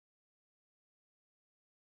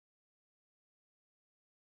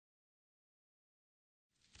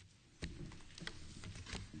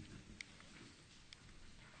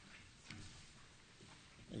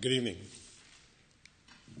Good evening.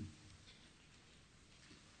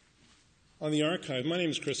 On the archive, my name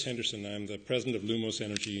is Chris Henderson. I'm the president of Lumos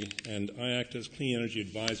Energy, and I act as clean energy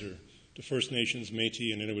advisor to First Nations,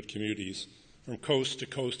 Métis, and Inuit communities from coast to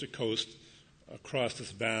coast to coast across this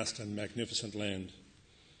vast and magnificent land.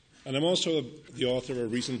 And I'm also the author of a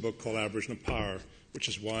recent book called Aboriginal Power, which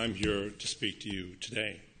is why I'm here to speak to you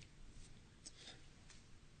today.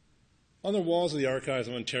 On the walls of the Archives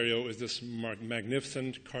of Ontario is this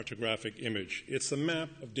magnificent cartographic image. It's the map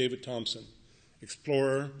of David Thompson,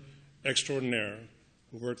 explorer extraordinaire,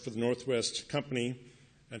 who worked for the Northwest Company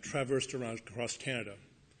and traversed around across Canada.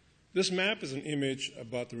 This map is an image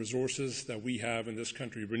about the resources that we have in this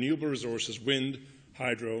country, renewable resources, wind,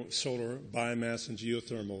 hydro, solar, biomass, and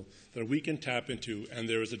geothermal, that we can tap into and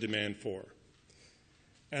there is a demand for.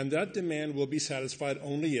 And that demand will be satisfied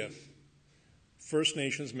only if First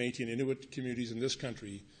Nations, Métis, and Inuit communities in this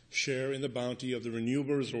country share in the bounty of the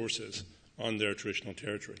renewable resources on their traditional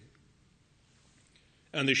territory.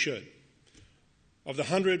 And they should. Of the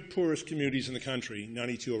 100 poorest communities in the country,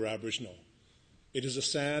 92 are Aboriginal. It is a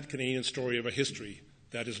sad Canadian story of a history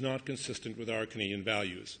that is not consistent with our Canadian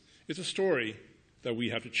values. It's a story that we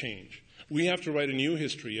have to change. We have to write a new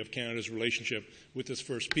history of Canada's relationship with its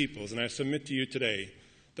First Peoples, and I submit to you today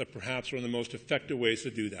that perhaps one of the most effective ways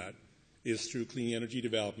to do that is through clean energy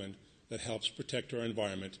development that helps protect our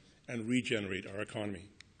environment and regenerate our economy.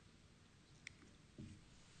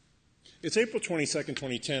 It's April 22nd,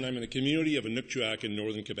 2010. I'm in the community of Inukjuak in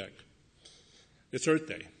northern Quebec. It's Earth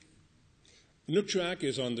Day. Inukjuak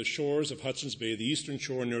is on the shores of Hudson's Bay, the eastern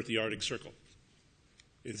shore near the Arctic Circle.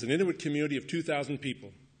 It's an Inuit community of 2,000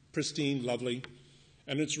 people, pristine, lovely,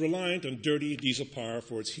 and it's reliant on dirty diesel power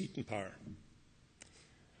for its heat and power.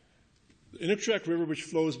 The Inukjuak River, which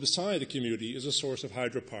flows beside the community, is a source of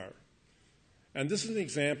hydropower. And this is an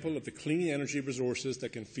example of the clean energy resources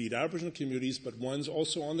that can feed Aboriginal communities, but ones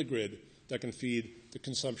also on the grid that can feed the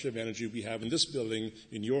consumption of energy we have in this building,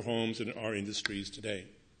 in your homes, and in our industries today.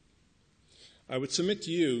 I would submit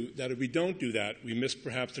to you that if we don't do that, we miss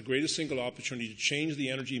perhaps the greatest single opportunity to change the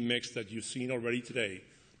energy mix that you've seen already today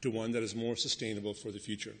to one that is more sustainable for the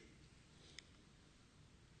future.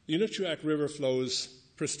 The Inukjuak River flows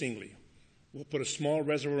pristinely. We'll put a small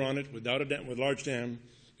reservoir on it with a large dam.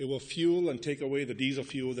 It will fuel and take away the diesel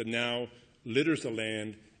fuel that now litters the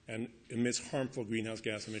land and emits harmful greenhouse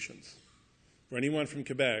gas emissions. For anyone from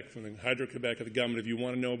Quebec, from the Hydro-Quebec of the government, if you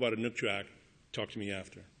want to know about Inukjuak, talk to me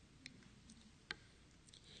after.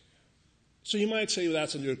 So you might say, well,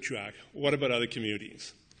 that's Inukjuak. What about other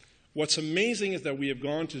communities? What's amazing is that we have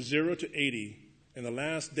gone to 0 to 80 in the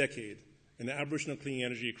last decade in Aboriginal clean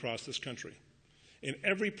energy across this country. In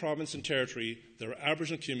every province and territory, there are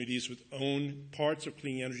Aboriginal communities which own parts of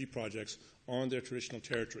clean energy projects on their traditional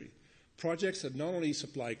territory. Projects that not only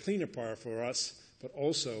supply cleaner power for us, but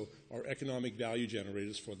also are economic value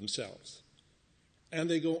generators for themselves. And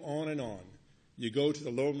they go on and on. You go to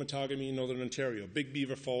the Lower Matagami in northern Ontario, Big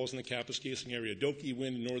Beaver Falls in the Kapuskasing area, Doki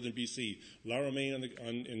Wind in northern BC, La Romaine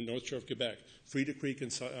in North Shore of Quebec, Frida Creek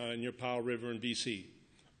near Powell River in BC,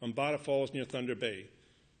 Umbata Falls near Thunder Bay,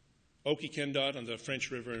 Oki-Kendot on the French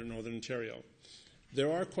River in northern Ontario.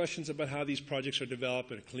 There are questions about how these projects are developed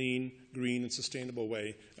in a clean, green, and sustainable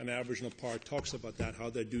way, and Aboriginal Power talks about that, how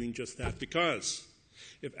they're doing just that, because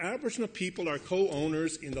if Aboriginal people are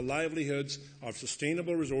co-owners in the livelihoods of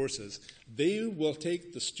sustainable resources, they will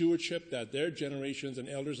take the stewardship that their generations and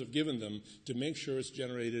elders have given them to make sure it's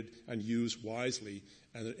generated and used wisely,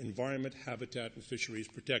 and the environment, habitat, and fisheries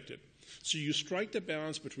protected. So you strike the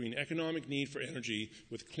balance between economic need for energy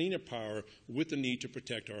with cleaner power with the need to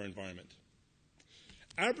protect our environment.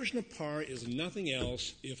 Aboriginal Power is nothing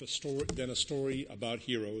else than a story about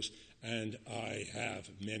heroes, and I have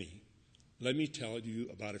many. Let me tell you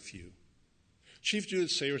about a few. Chief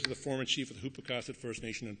Judith Sayers is the former chief of the Hoopakasset First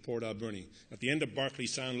Nation in Port Alberni, at the end of Barclay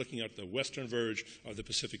Sound looking at the western verge of the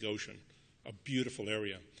Pacific Ocean, a beautiful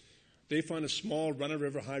area. They found a small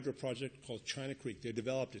run-of-river hydro project called China Creek. They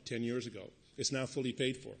developed it 10 years ago. It's now fully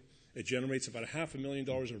paid for. It generates about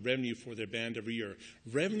 $500,000 of revenue for their band every year.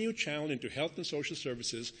 Revenue channeled into health and social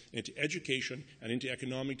services, into education, and into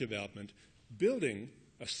economic development, building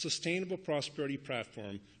a sustainable prosperity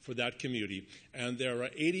platform for that community. And there are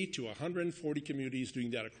 80 to 140 communities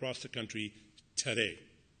doing that across the country today.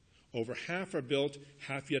 Over half are built,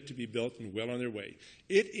 half yet to be built, and well on their way.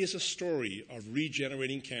 It is a story of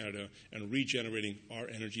regenerating Canada and regenerating our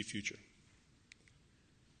energy future.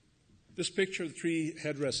 This picture of the three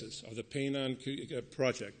headresses of the Painan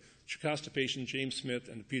project, Chakasta Patient, James Smith,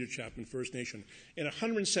 and the Peter Chapman First Nation, in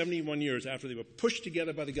 171 years after they were pushed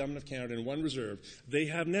together by the Government of Canada in one reserve, they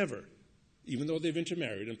have never even though they've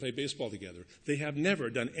intermarried and play baseball together, they have never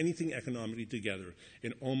done anything economically together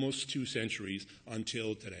in almost 2 centuries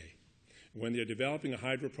until today, when they're developing a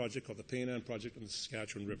hydro project called the Payman Project on the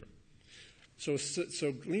Saskatchewan River. So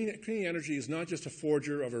clean energy is not just a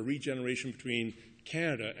forger of a regeneration between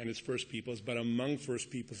Canada and its First Peoples, but among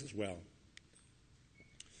First Peoples as well.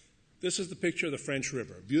 This is the picture of the French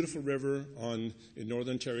River, a beautiful river in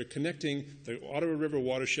northern Ontario, connecting the Ottawa River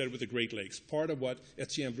watershed with the Great Lakes, part of what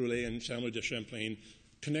Etienne Brulé and Samuel de Champlain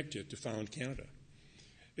connected to found Canada.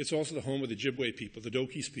 It's also the home of the Ojibwe people, the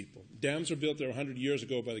Dokis people. Dams were built there 100 years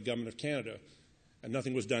ago by the Government of Canada, and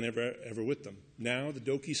nothing was done ever with them. Now, the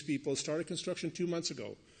Dokis people started construction 2 months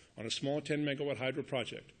ago on a small 10-megawatt hydro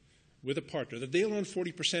project with a partner that they'll own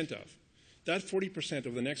 40% of. That 40%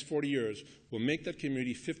 over the next 40 years will make that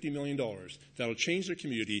community $50 million. That'll change their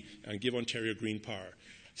community and give Ontario green power.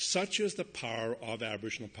 Such is the power of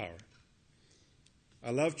Aboriginal power. I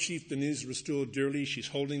love Chief Denise Ristoul dearly. She's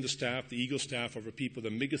holding the staff, the eagle staff, over people, the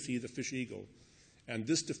Migathie, the fish eagle. And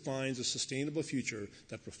this defines a sustainable future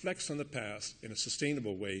that reflects on the past in a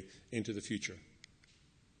sustainable way into the future.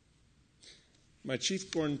 My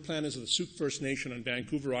chief-born planners of the Sauk First Nation on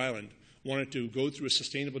Vancouver Island wanted to go through a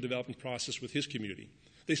sustainable development process with his community.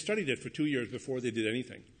 They studied it for 2 years before they did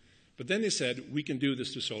anything. But then they said, we can do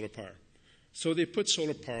this through solar power. So they put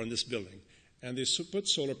solar power on this building, and they put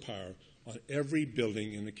solar power on every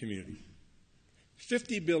building in the community.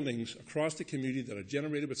 50 buildings across the community that are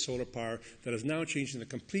generated with solar power that is now changing the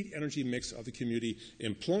complete energy mix of the community,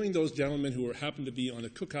 employing those gentlemen who happen to be on the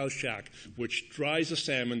cookhouse shack, which dries the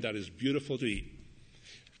salmon that is beautiful to eat.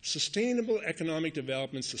 Sustainable economic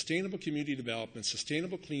development, sustainable community development,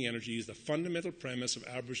 sustainable clean energy is the fundamental premise of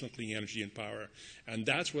Aboriginal clean energy and power, and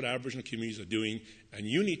that's what Aboriginal communities are doing, and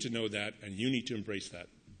you need to know that, and you need to embrace that.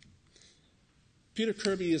 Peter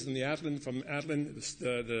Kirby is in the from Athlin,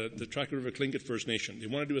 the Tracker River Tlingit First Nation. They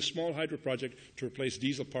want to do a small hydro project to replace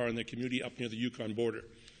diesel power in their community up near the Yukon border.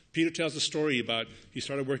 Peter tells the story about he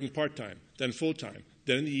started working part-time, then full-time,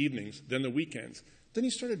 then in the evenings, then the weekends. Then he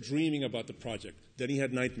started dreaming about the project. Then he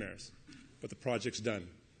had nightmares. But the project's done.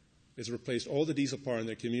 It's replaced all the diesel power in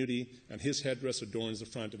their community, and his headdress adorns the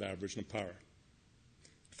front of Aboriginal power.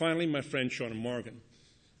 Finally, my friend Shauna Morgan.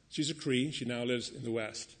 She's a Cree. She now lives in the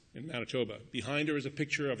West, in Manitoba. Behind her is a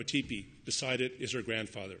picture of a teepee. Beside it is her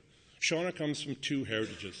grandfather. Shauna comes from 2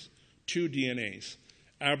 heritages, 2 DNAs,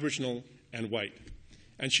 Aboriginal and white.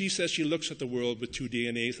 And she says she looks at the world with 2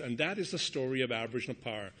 DNAs, and that is the story of Aboriginal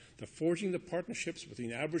power, the forging the partnerships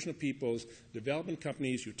between Aboriginal peoples, development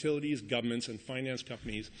companies, utilities, governments, and finance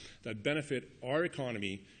companies that benefit our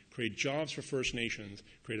economy, create jobs for First Nations,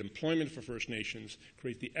 create employment for First Nations,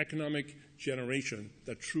 create the economic generation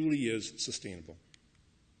that truly is sustainable.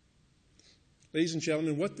 Ladies and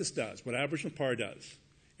gentlemen, what this does, what Aboriginal power does,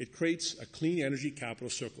 it creates a clean energy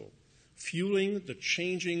capital circle, fueling the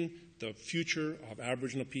changing the future of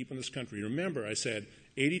Aboriginal people in this country. Remember, I said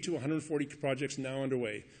 80 to 140 projects now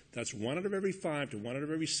underway. That's 1 out of every 5 to 1 out of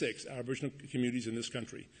every 6 Aboriginal communities in this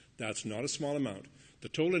country. That's not a small amount. The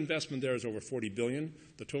total investment there is over $40 billion.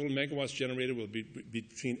 The total megawatts generated will be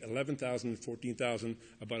between 11,000 and 14,000,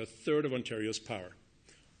 about a third of Ontario's power.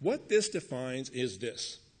 What this defines is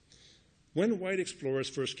this. When white explorers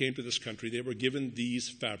first came to this country, they were given these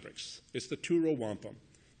fabrics. It's the Turo Wampum.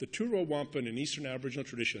 The Turo Wampum in Eastern Aboriginal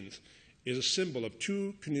traditions is a symbol of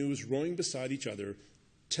 2 canoes rowing beside each other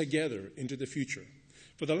together into the future.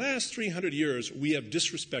 For the last 300 years, we have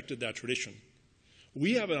disrespected that tradition.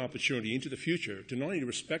 We have an opportunity into the future to not only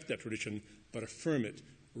respect that tradition, but affirm it,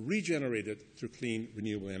 regenerate it through clean,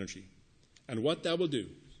 renewable energy. And what that will do,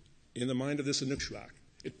 in the mind of this Inukjuak,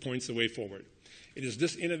 it points the way forward. It is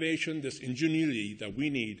this innovation, this ingenuity that we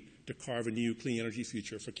need to carve a new clean energy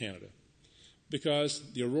future for Canada.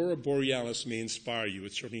 Because the aurora borealis may inspire you,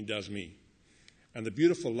 it certainly does me. And the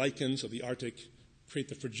beautiful lichens of the Arctic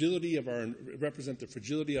represent the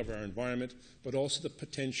fragility of our environment, but also the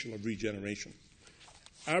potential of regeneration.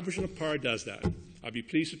 Aboriginal power does that. I'd be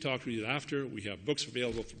pleased to talk to you after. We have books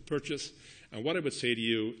available for purchase. And what I would say to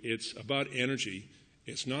you, it's about energy.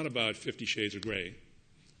 It's not about 50 Shades of Grey.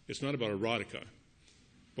 It's not about erotica.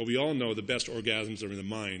 But we all know the best orgasms are in the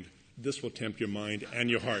mind. This will tempt your mind and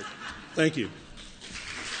your heart. Thank you.